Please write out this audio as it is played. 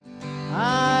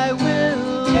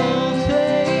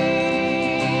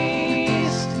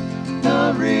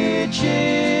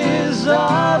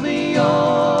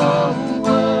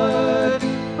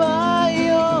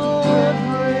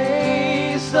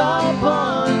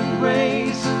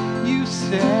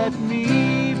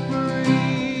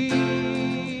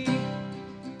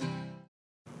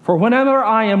For whenever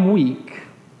I am weak,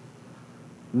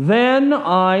 then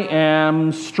I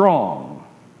am strong.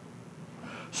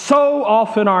 So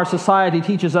often our society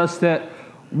teaches us that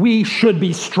we should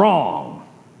be strong,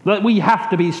 that we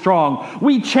have to be strong.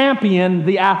 We champion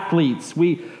the athletes.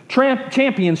 We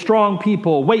champion strong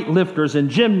people, weightlifters and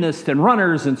gymnasts and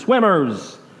runners and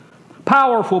swimmers,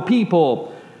 powerful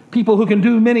people, people who can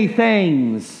do many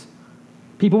things,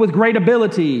 people with great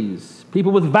abilities,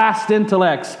 people with vast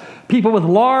intellects, people with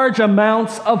large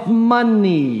amounts of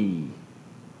money.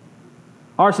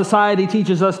 Our society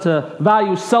teaches us to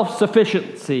value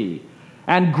self-sufficiency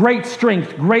and great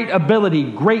strength, great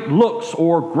ability, great looks,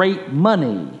 or great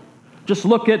money. Just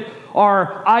look at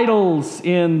our idols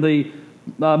in the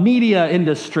media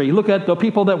industry. Look at the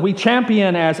people that we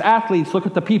champion as athletes. Look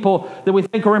at the people that we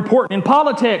think are important in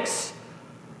politics.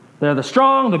 They're the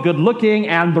strong, the good-looking,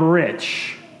 and the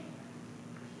rich.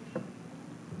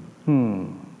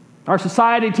 Our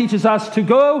society teaches us to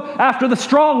go after the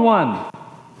strong one.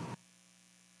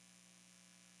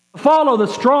 Follow the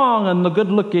strong and the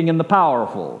good-looking and the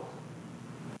powerful.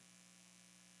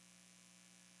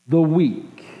 The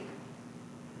weak.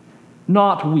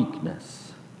 Not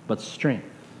weakness, but strength.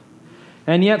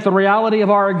 And yet the reality of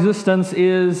our existence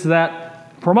is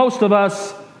that for most of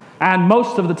us, and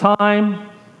most of the time,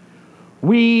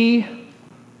 we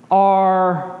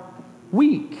are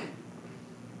weak.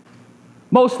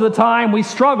 Most of the time we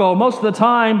struggle. Most of the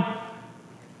time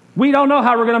we don't know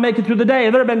how we're going to make it through the day.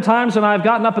 There have been times when I've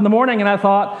gotten up in the morning and I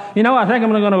thought, I think I'm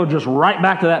going to go just right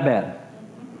back to that bed.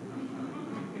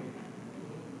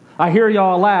 I hear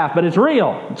y'all laugh, but it's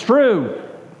real. It's true.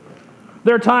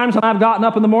 There are times when I've gotten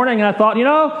up in the morning and I thought,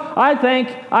 I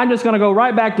think I'm just going to go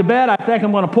right back to bed. I think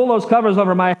I'm going to pull those covers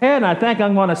over my head, and I think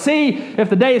I'm going to see if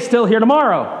the day is still here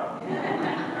tomorrow.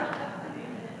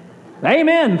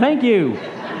 Amen. Thank you.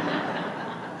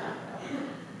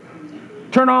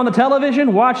 Turn on the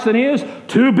television, watch the news.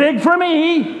 Too big for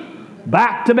me.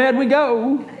 Back to bed we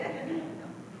go.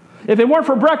 If it weren't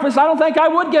for breakfast, I don't think I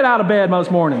would get out of bed most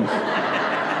mornings.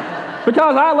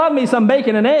 Because I love me some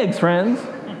bacon and eggs, friends.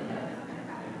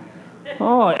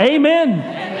 Oh, amen.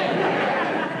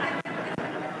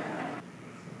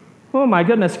 Oh, my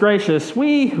goodness gracious.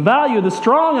 We value the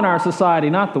strong in our society,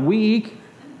 not the weak.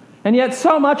 And yet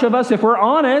so much of us, if we're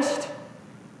honest,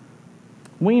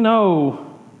 we know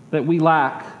that we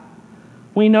lack.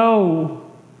 We know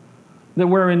that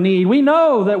we're in need. We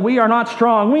know that we are not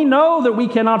strong. We know that we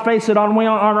cannot face it on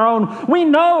our own. We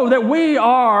know that we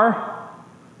are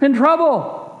in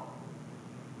trouble.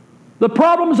 The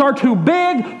problems are too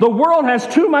big. The world has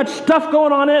too much stuff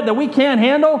going on in it that we can't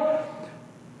handle.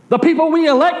 The people we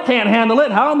elect can't handle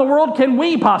it. How in the world can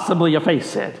we possibly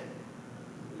face it?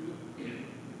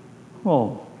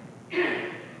 Oh.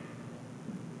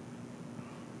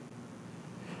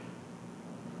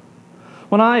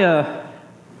 When I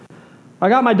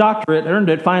got my doctorate, earned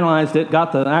it, finalized it,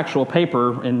 got the actual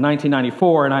paper in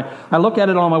 1994, and I look at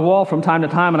it on my wall from time to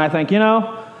time, and I think,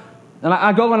 and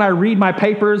I go and I read my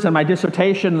papers and my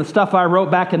dissertation and the stuff I wrote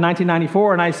back in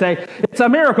 1994, and I say, it's a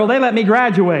miracle they let me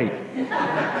graduate.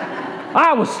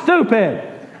 I was stupid.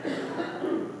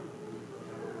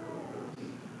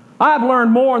 I've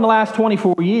learned more in the last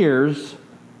 24 years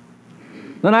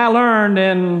than I learned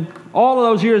in all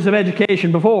of those years of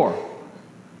education before.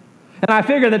 And I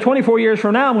figure that 24 years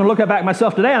from now, I'm going to look back at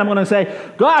myself today and I'm going to say,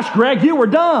 gosh, Greg, you were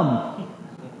dumb.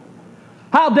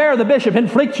 How dare the bishop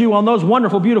inflict you on those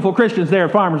wonderful, beautiful Christians there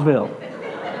at Farmersville?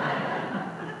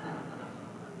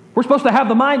 We're supposed to have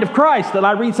the mind of Christ. That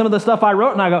I read some of the stuff I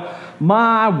wrote and I go,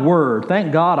 my word,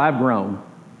 thank God I've grown.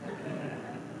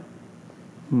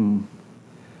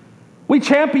 We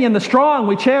champion the strong,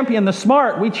 we champion the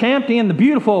smart, we champion the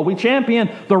beautiful, we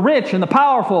champion the rich and the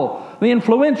powerful, the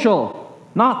influential,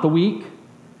 not the weak.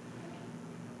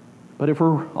 But if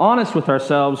we're honest with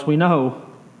ourselves, we know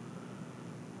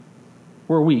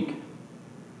we're weak.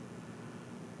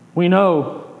 We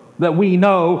know that we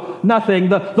know nothing.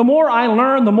 The more I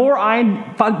learn, the more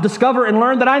I discover and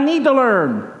learn that I need to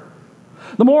learn.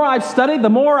 The more I've studied, the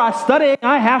more studying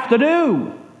I have to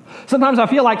do. Sometimes I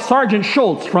feel like Sergeant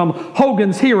Schultz from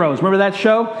Hogan's Heroes. Remember that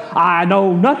show? I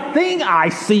know nothing, I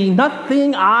see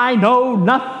nothing, I know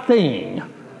nothing. That's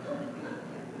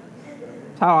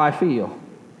how I feel.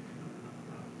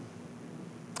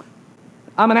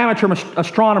 I'm an amateur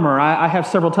astronomer. I have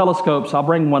several telescopes. I'll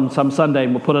bring one some Sunday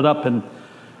and we'll put it up and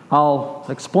I'll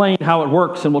explain how it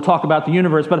works and we'll talk about the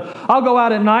universe. But I'll go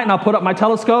out at night and I'll put up my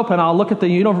telescope and I'll look at the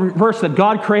universe that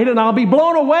God created and I'll be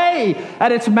blown away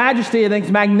at its majesty and its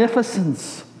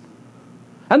magnificence.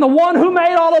 And the one who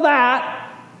made all of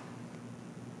that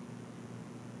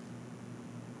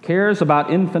cares about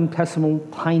infinitesimal,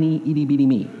 tiny, itty-bitty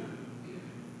me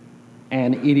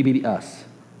and itty-bitty us.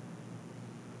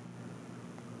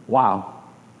 Wow.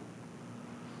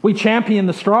 We champion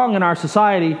the strong in our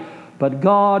society, but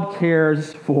God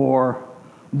cares for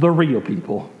the real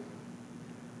people.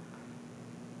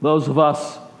 Those of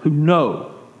us who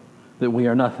know that we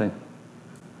are nothing,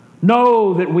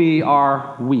 know that we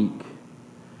are weak,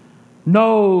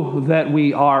 know that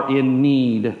we are in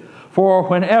need. For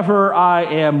whenever I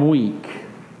am weak,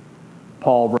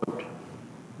 Paul wrote,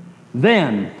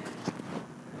 then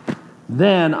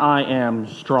I am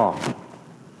strong.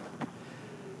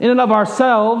 In and of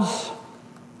ourselves,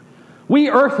 we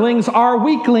earthlings are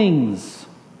weaklings.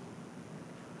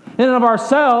 In and of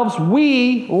ourselves,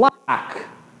 we lack.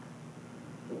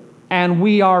 And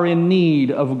we are in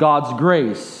need of God's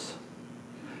grace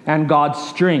and God's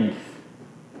strength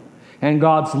and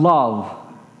God's love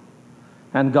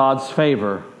and God's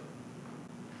favor.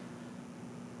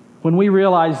 When we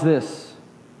realize this,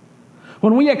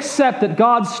 when we accept that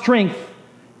God's strength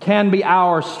can be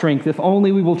our strength if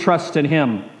only we will trust in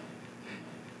Him,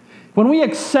 when we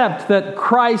accept that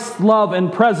Christ's love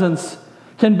and presence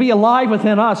can be alive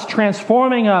within us,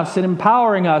 transforming us and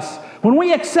empowering us, when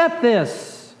we accept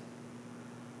this,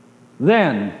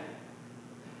 then,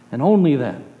 and only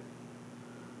then,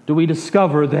 do we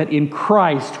discover that in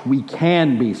Christ we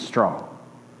can be strong.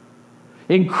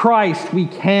 In Christ we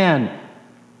can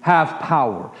have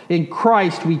power. In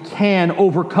Christ we can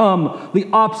overcome the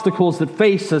obstacles that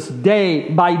face us day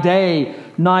by day,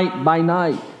 night by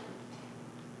night,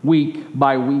 week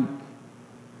by week,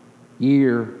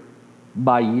 year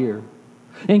by year.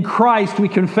 In Christ we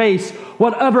can face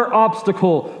whatever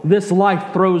obstacle this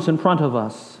life throws in front of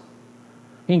us.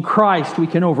 In Christ we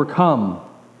can overcome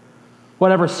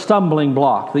whatever stumbling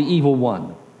block the evil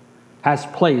one has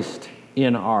placed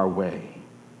in our way.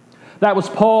 That was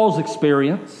Paul's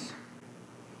experience.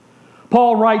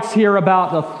 Paul writes here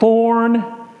about the thorn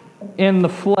in the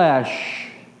flesh.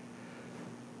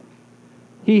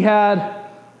 He had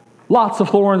lots of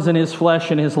thorns in his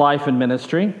flesh in his life and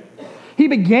ministry. He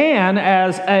began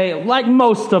like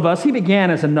most of us, he began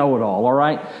as a know-it-all, all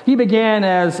right? He began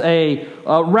as a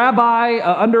rabbi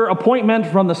under appointment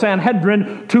from the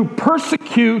Sanhedrin to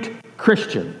persecute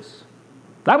Christians.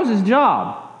 That was his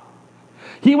job.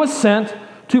 He was sent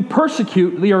to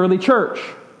persecute the early church.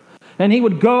 And he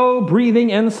would go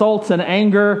breathing insults and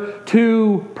anger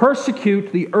to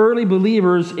persecute the early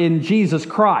believers in Jesus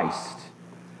Christ.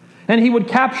 And he would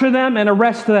capture them and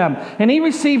arrest them. And he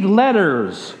received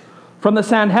letters from the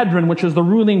Sanhedrin, which is the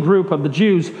ruling group of the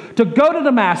Jews, to go to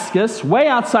Damascus, way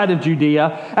outside of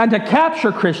Judea, and to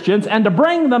capture Christians and to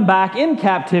bring them back in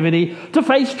captivity to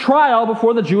face trial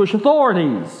before the Jewish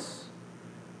authorities.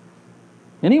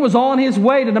 And he was on his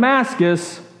way to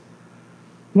Damascus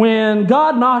when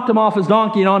God knocked him off his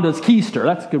donkey and onto his keister.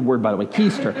 That's a good word, by the way,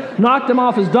 keister. Knocked him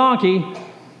off his donkey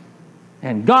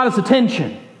and got his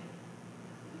attention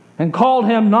and called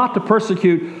him not to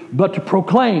persecute, but to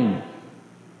proclaim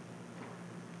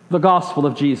the gospel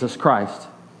of Jesus Christ.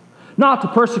 Not to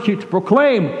persecute, to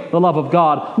proclaim the love of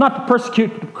God. Not to persecute,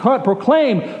 to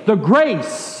proclaim the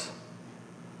grace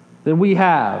that we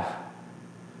have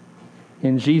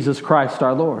in Jesus Christ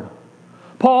our Lord.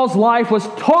 Paul's life was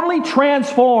totally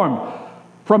transformed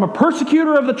from a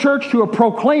persecutor of the church to a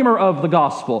proclaimer of the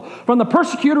gospel. From the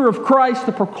persecutor of Christ,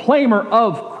 the proclaimer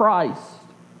of Christ.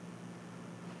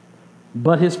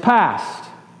 But his past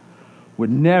would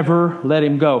never let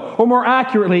him go. Or more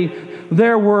accurately,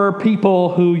 there were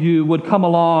people who would come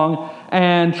along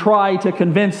and try to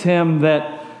convince him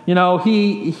that,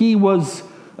 he was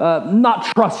not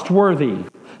trustworthy.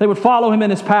 They would follow him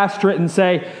in his pastorate and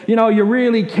say, you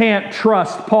really can't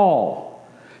trust Paul.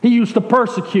 He used to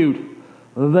persecute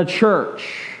the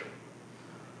church.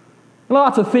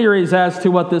 Lots of theories as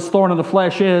to what this thorn of the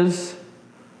flesh is.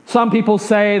 Some people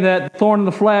say that thorn in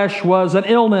the flesh was an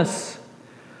illness.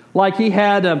 Like he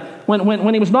had,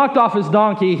 when he was knocked off his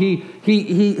donkey,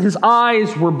 his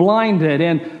eyes were blinded.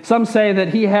 And some say that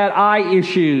he had eye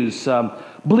issues,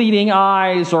 bleeding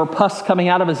eyes or pus coming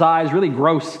out of his eyes, really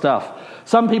gross stuff.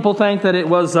 Some people think that it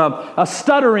was a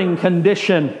stuttering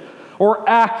condition or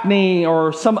acne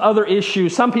or some other issue.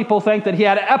 Some people think that he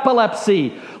had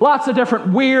epilepsy. Lots of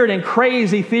different weird and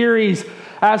crazy theories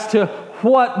as to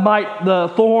what might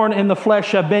the thorn in the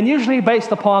flesh have been, usually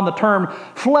based upon the term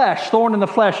flesh. Thorn in the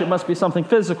flesh, it must be something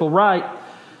physical, right?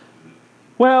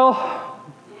 Well,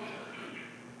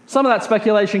 some of that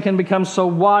speculation can become so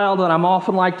wild that I'm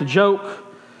often like to joke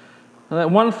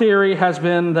that one theory has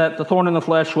been that the thorn in the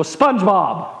flesh was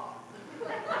SpongeBob.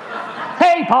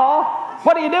 Hey, Paul,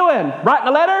 what are you doing? Writing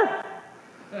a letter?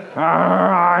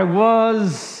 I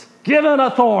was given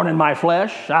a thorn in my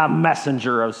flesh, a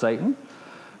messenger of Satan.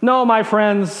 No, my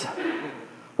friends,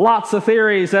 lots of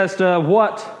theories as to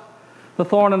what the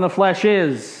thorn in the flesh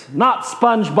is. Not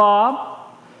SpongeBob,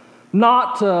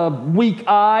 not weak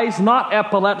eyes, not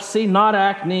epilepsy, not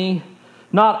acne,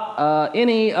 not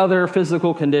any other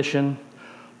physical condition.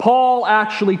 Paul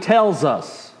actually tells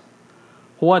us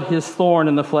what his thorn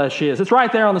in the flesh is. It's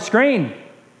right there on the screen.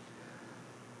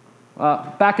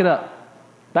 Back it up.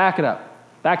 Back it up.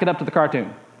 Back it up to the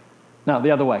cartoon. No,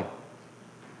 the other way.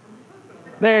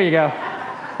 There you go.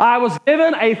 I was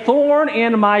given a thorn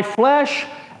in my flesh,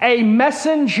 a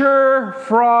messenger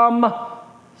from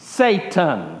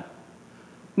Satan.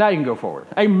 Now you can go forward.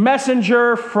 A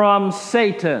messenger from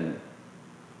Satan.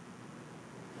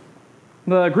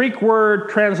 The Greek word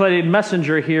translated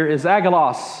messenger here is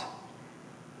agelos,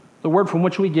 the word from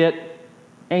which we get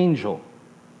angel.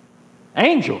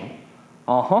 Angel?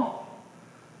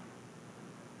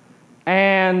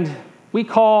 And we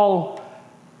call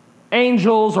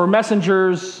angels or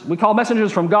messengers, we call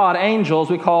messengers from God angels.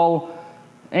 We call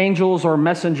angels or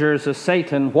messengers of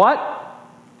Satan what?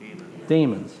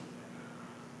 Demons.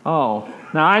 Oh,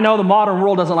 now I know the modern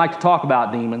world doesn't like to talk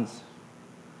about demons.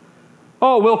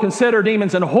 Oh, we'll consider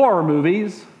demons in horror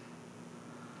movies,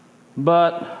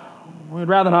 but we'd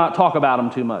rather not talk about them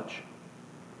too much.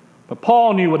 But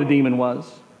Paul knew what a demon was.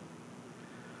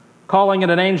 Calling it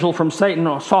an angel from Satan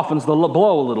softens the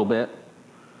blow a little bit,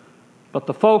 but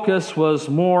the focus was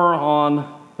more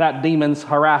on that demon's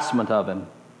harassment of him.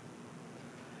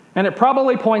 And it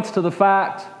probably points to the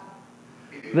fact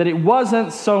that it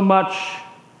wasn't so much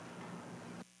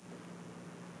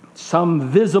some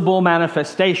visible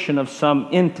manifestation of some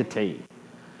entity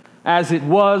as it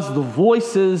was the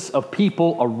voices of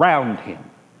people around him,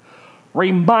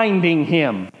 reminding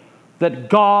him that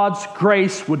God's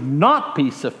grace would not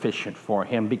be sufficient for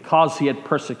him because he had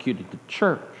persecuted the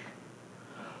church.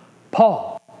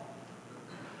 Paul,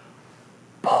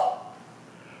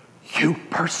 you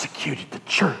persecuted the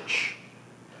church.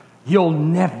 You'll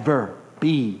never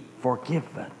be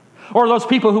forgiven. Or those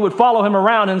people who would follow him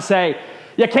around and say,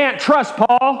 you can't trust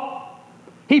Paul.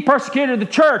 He persecuted the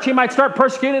church. He might start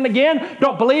persecuting again.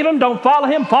 Don't believe him. Don't follow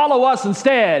him. Follow us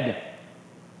instead.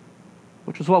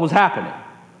 Which was what was happening.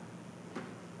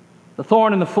 The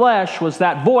thorn in the flesh was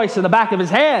that voice in the back of his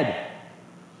head,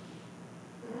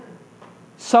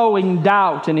 sowing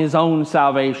doubt in his own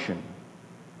salvation,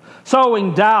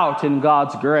 sowing doubt in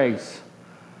God's grace.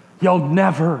 You'll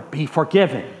never be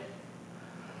forgiven.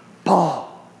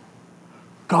 Paul,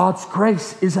 God's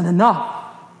grace isn't enough.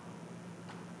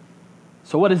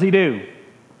 So what does he do?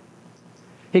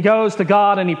 He goes to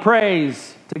God and he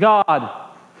prays to God.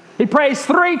 He prays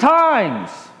 3 times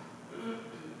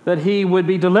that he would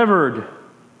be delivered.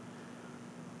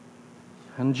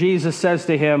 And Jesus says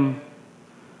to him,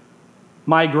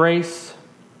 my grace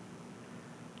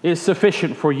is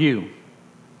sufficient for you.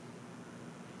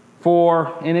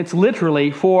 And it's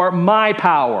literally, for my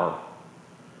power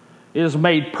is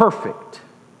made perfect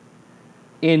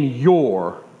in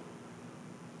your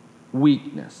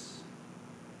weakness.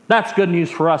 That's good news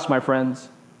for us, my friends.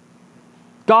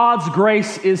 God's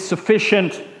grace is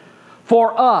sufficient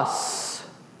for us.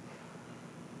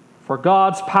 For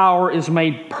God's power is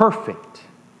made perfect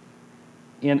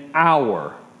in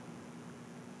our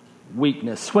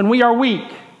weakness. When we are weak,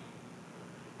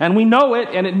 and we know it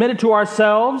and admit it to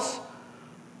ourselves,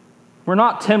 we're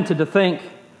not tempted to think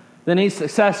that any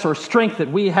success or strength that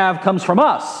we have comes from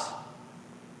us.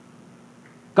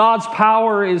 God's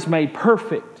power is made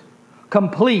perfect,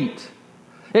 complete.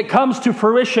 It comes to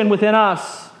fruition within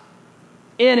us,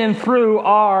 in and through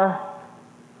our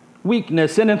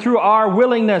weakness, in and through our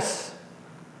willingness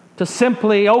to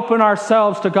simply open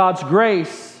ourselves to God's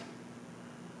grace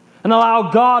and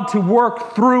allow God to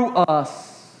work through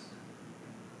us,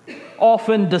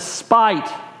 often despite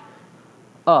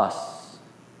us,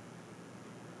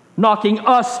 knocking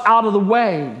us out of the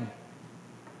way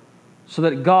so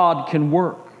that God can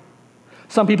work.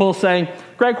 Some people say,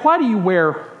 Greg, why do you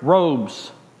wear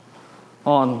robes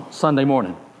on Sunday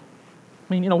morning?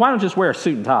 I mean, why don't you just wear a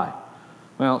suit and tie?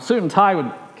 Well, suit and tie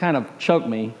would kind of choke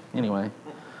me anyway.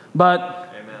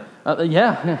 But,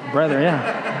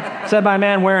 yeah. Said by a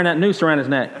man wearing that noose around his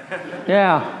neck.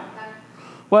 Yeah.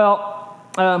 Well,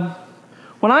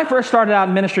 when I first started out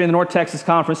in ministry in the North Texas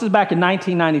Conference, this is back in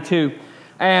 1992,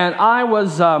 and I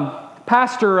was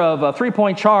pastor of Three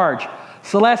Point Charge,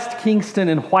 Celeste, Kingston,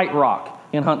 and White Rock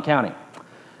in Hunt County.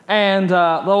 And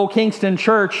the old Kingston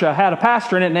church had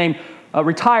a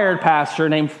retired pastor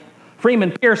named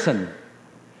Freeman Pearson.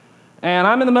 And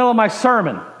I'm in the middle of my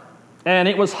sermon, And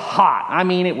it was hot. I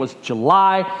mean, it was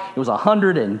July. It was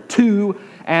 102.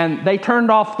 And they turned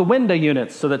off the window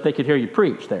units so that they could hear you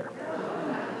preach there.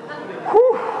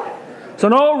 Whew. So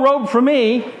no robe for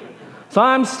me. So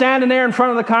I'm standing there in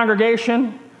front of the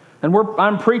congregation. And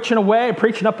I'm preaching away,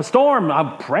 preaching up a storm.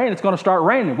 I'm praying it's going to start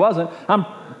raining. It wasn't. I'm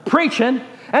preaching.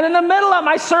 And in the middle of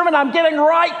my sermon, I'm getting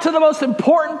right to the most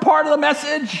important part of the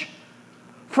message.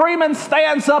 Freeman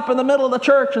stands up in the middle of the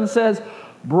church and says,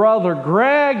 "Brother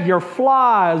Greg, your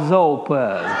fly is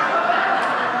open."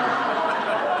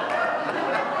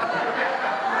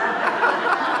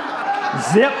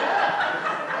 Zip.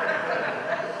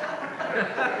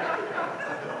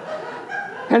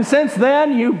 And since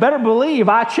then, you better believe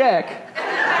I check.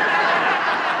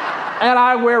 And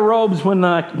I wear robes when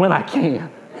I can.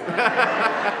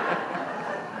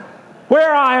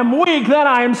 Where I am weak, then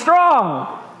I am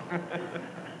strong.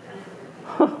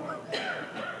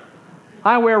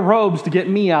 I wear robes to get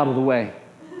me out of the way.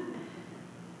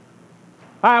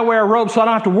 I wear robes so I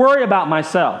don't have to worry about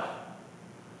myself.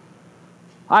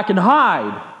 I can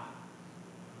hide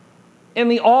in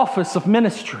the office of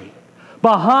ministry,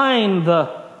 behind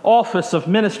the office of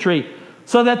ministry,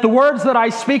 so that the words that I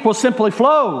speak will simply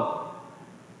flow.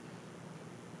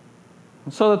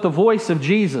 And so that the voice of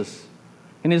Jesus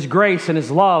and His grace and His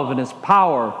love and His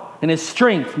power and His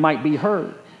strength might be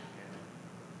heard.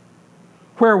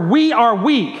 Where we are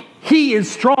weak, He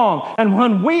is strong. And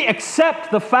when we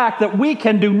accept the fact that we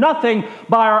can do nothing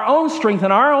by our own strength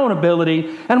and our own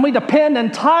ability, and we depend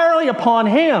entirely upon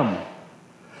Him,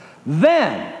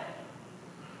 then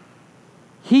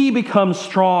He becomes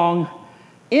strong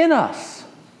in us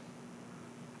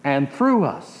and through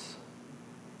us.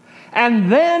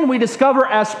 And then we discover,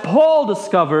 as Paul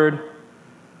discovered,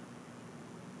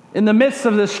 in the midst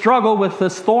of this struggle with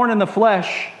this thorn in the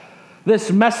flesh,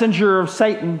 this messenger of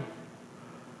Satan,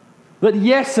 that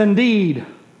yes, indeed,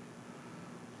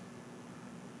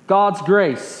 God's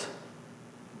grace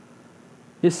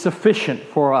is sufficient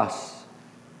for us.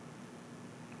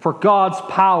 For God's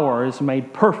power is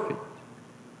made perfect,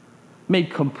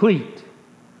 made complete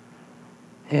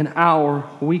in our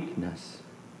weakness.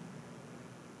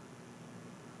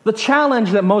 The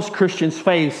challenge that most Christians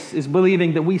face is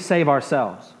believing that we save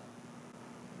ourselves.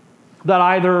 That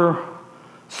either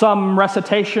some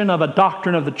recitation of a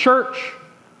doctrine of the church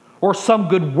or some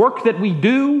good work that we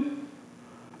do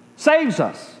saves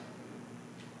us.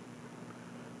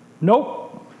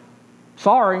 Nope.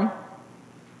 Sorry.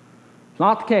 It's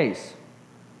not the case.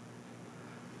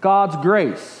 God's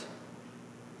grace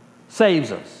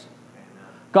saves us.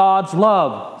 God's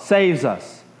love saves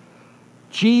us.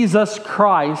 Jesus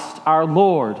Christ, our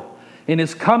Lord, in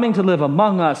His coming to live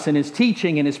among us, in His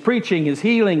teaching, in His preaching, His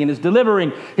healing, in His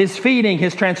delivering, His feeding,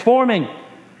 His transforming,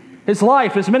 His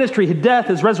life, His ministry, His death,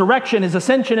 His resurrection, His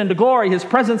ascension into glory, His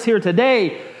presence here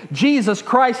today, Jesus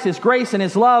Christ, His grace and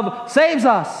His love saves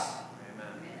us.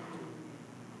 Amen.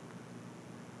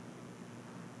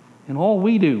 And all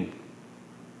we do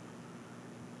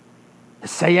is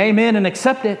say amen and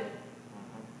accept it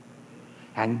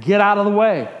and get out of the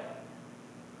way,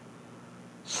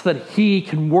 so that He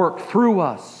can work through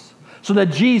us, so that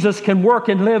Jesus can work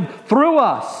and live through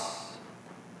us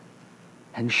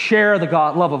and share the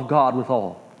love of God with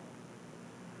all.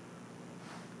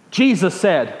 Jesus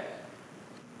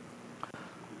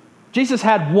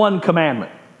had one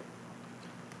commandment.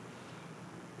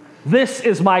 This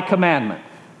is my commandment,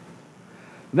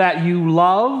 that you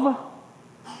love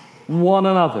one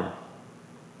another.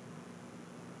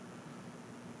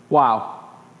 Wow.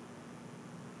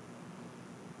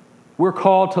 We're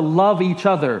called to love each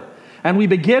other. And we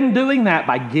begin doing that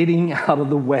by getting out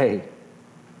of the way.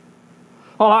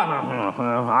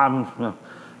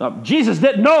 Jesus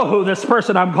didn't know who this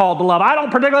person I'm called to love. I don't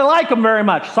particularly like him very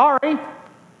much. Sorry.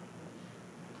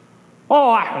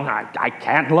 I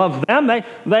can't love them.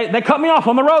 They cut me off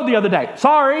on the road the other day.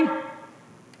 Sorry.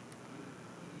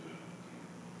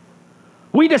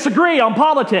 We disagree on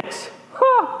politics.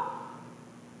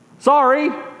 Sorry.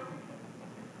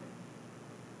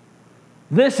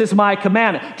 This is my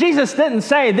commandment. Jesus didn't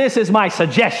say, this is my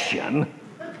suggestion.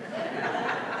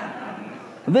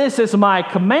 This is my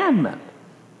commandment,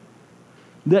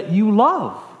 that you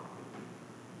love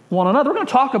one another. We're going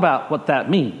to talk about what that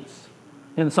means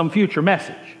in some future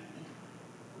message.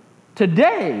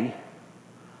 Today,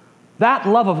 that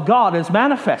love of God is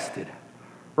manifested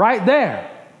right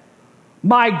there.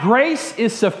 My grace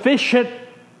is sufficient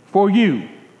for you,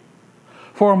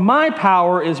 for my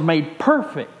power is made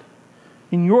perfect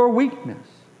in your weakness.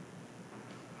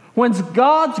 When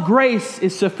God's grace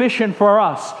is sufficient for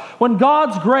us, when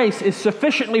God's grace is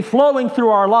sufficiently flowing through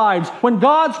our lives, when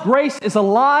God's grace is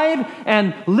alive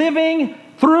and living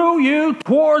through you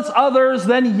towards others,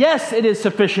 then yes, it is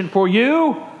sufficient for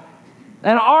you.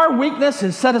 And our weakness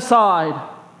is set aside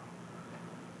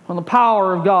when the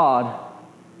power of God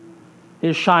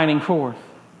is shining forth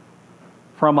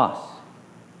from us.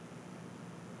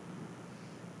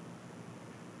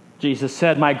 Jesus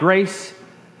said, "My grace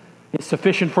is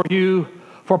sufficient for you,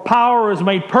 for power is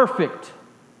made perfect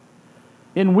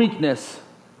in weakness."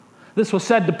 This was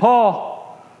said to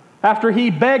Paul after he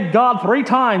begged God 3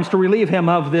 times to relieve him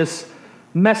of this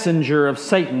messenger of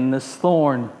Satan, this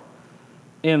thorn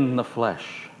in the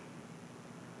flesh.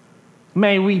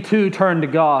 May we too turn to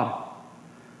God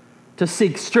to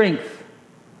seek strength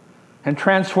and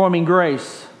transforming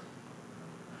grace,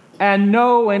 and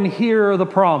know and hear the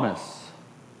promise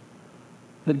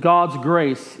that God's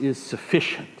grace is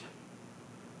sufficient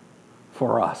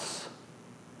for us.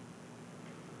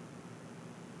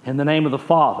 In the name of the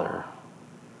Father,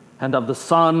 and of the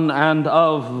Son, and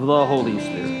of the Holy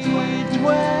Spirit.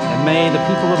 And may the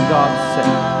people of God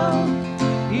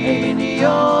say, in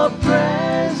your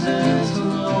presence,